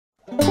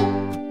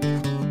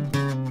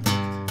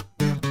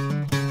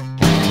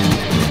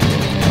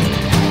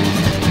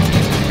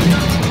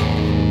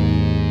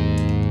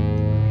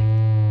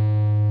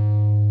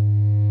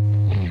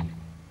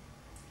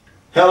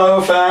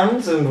Hello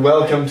fans, and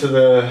welcome to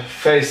the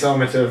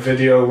FaceOmeter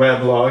video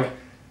weblog.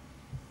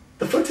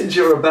 The footage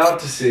you're about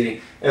to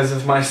see is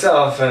of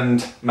myself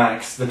and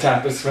Max, the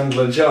Dapper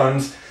Swindler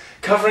Jones,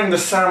 covering the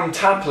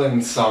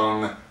Taplin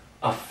song,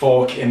 A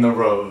Fork in the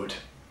Road.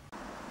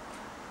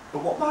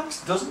 But what Max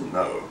doesn't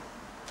know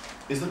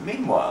is that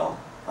meanwhile,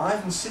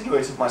 I've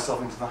insinuated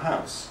myself into the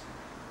house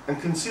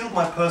and concealed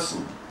my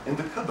person in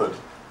the cupboard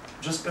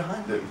just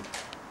behind him.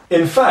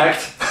 In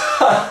fact,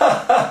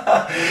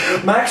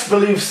 Max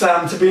believes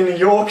Sam to be in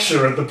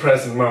Yorkshire at the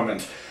present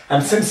moment,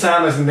 and since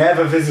Sam has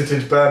never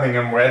visited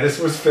Birmingham where this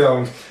was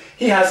filmed,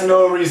 he has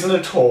no reason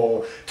at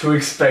all to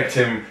expect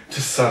him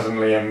to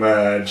suddenly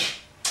emerge.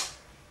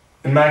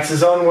 In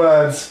Max's own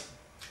words,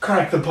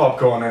 crack the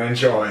popcorn and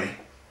enjoy.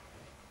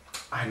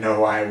 I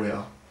know I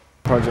will.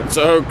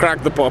 So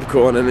crack the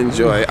popcorn and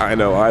enjoy. I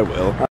know I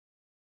will.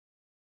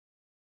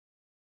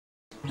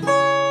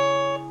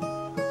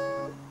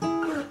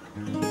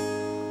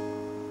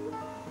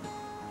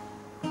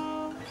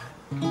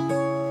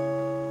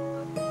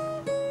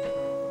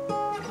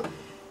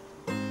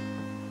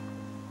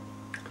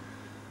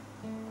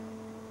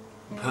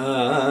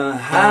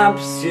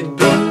 Perhaps you'd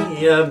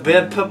be a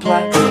bit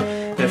perplexed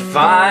if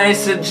I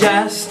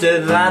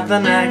suggested that the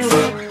next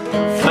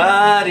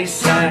 30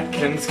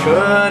 seconds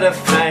could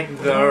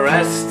affect the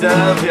rest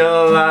of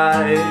your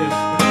life.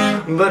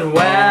 But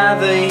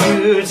whether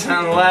you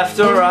turn left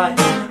or right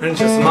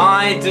just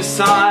might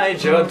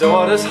decide your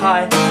daughter's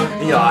height,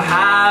 your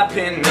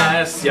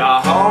happiness, your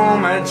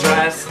home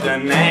address, the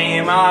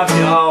name of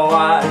your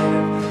wife.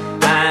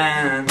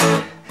 And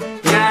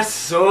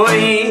yes,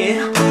 we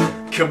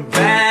could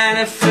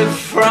benefit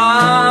from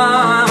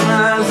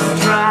a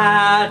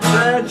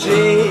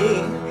strategy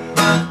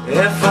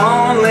if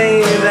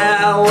only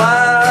there were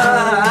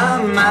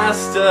a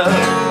master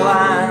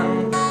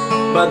plan.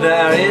 But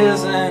there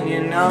isn't,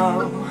 you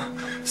know.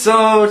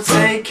 So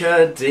take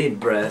a deep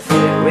breath,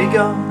 here we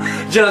go.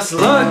 Just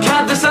look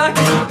at the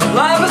circus,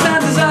 lovers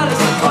and deserters,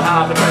 or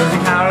how the crazy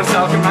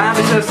carousel can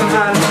manage us and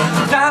hurt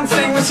us.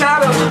 Dancing with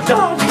shadows,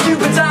 dodging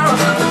Cupid's arrow.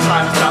 The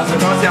time starts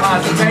across your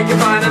eyes and take your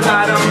mind, and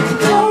I don't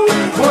know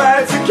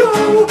where to go.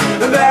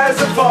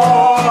 There's a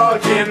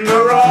fork in the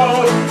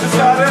road.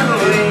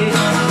 Suddenly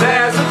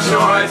there's a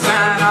choice,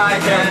 and I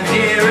can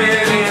hear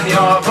it in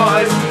your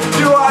voice.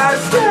 Do I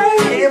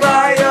stay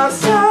by your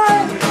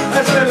side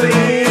as we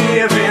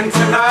leave in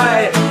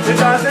tonight? It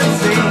doesn't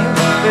seem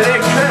that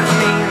it could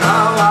mean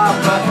a lot,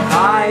 but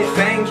I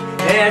think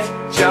it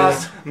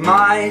just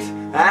might.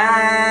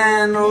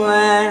 And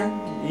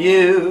when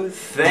you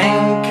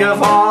think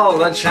of all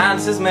the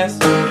chances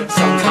missed,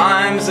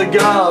 sometimes the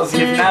girls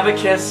you've never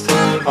kissed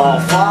all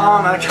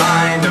form a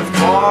kind of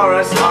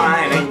chorus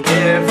line and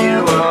give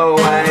you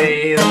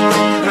away.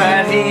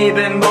 Had he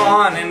been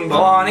born in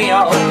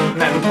Borneo,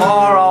 then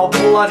poor old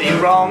bloody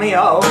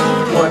Romeo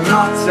would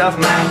not have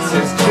met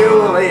his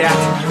Juliet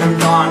and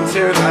gone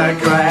to the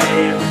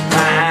grave.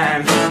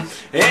 And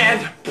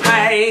it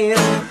pays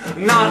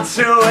not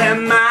to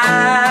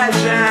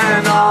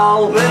imagine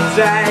all the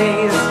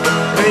days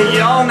that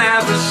you'll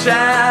never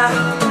share,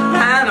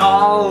 and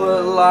all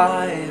the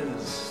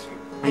lives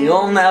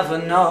you'll never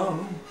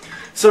know.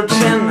 So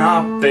chin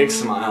up, big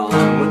smile,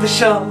 on with the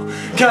show,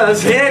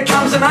 cause here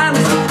comes the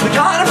madness, the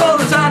carnival,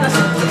 the sadness,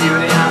 the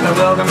beauty and the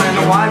bewilderment,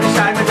 the why we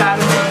shag the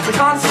dadness, the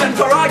constant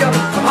farrago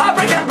of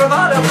heartbreak and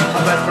bravado,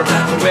 of best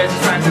protected with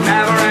friends who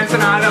never ends,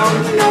 and I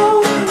don't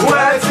know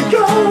where to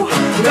go.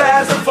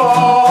 There's a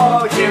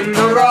fork in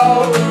the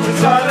road, and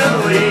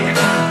suddenly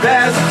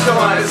there's a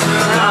choice,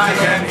 and I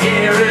can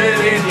hear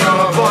it in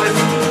your voice.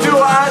 Do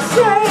I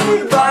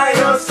stay by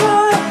your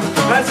side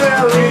as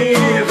we're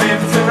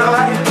leaving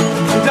tonight?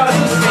 It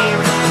doesn't seem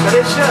that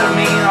it should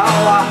mean a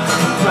lot,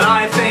 but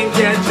I think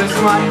it just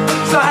might.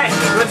 So hey,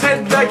 let's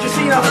hit the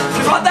casino,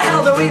 cause what the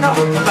hell do we know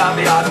about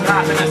the odds and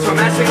happiness we're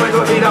messing with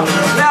what we don't?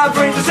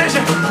 Every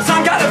decision,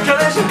 some kind of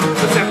collision,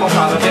 the simple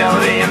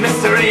probability and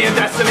mystery and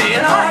destiny.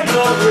 And I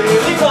don't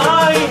really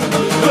mind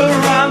the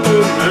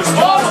randomness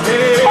of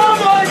it. Oh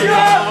my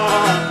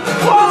god!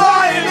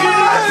 Flying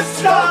in the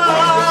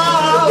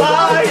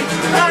starlight,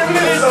 and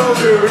it's all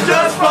do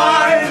just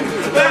fine.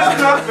 There's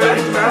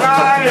nothing that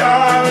I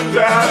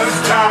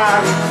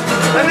understand,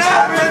 and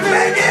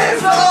everything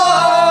is alright.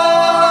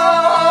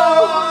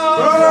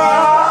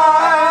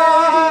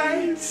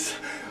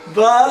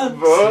 But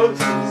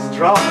votes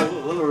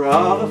travel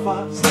rather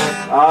fast.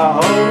 I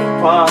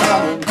hope I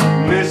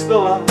missed the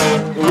last.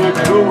 Look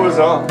who was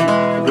on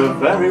the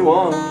very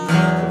one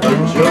that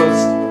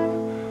just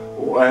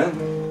went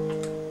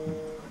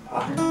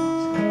past.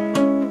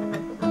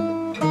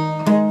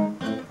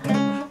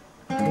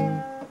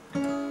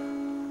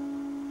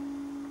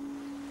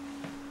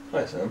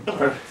 Hi Sam.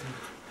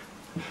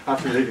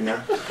 After leaving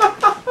now.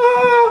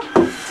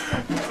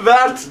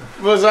 That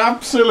was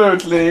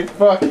absolutely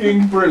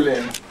fucking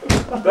brilliant.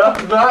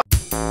 That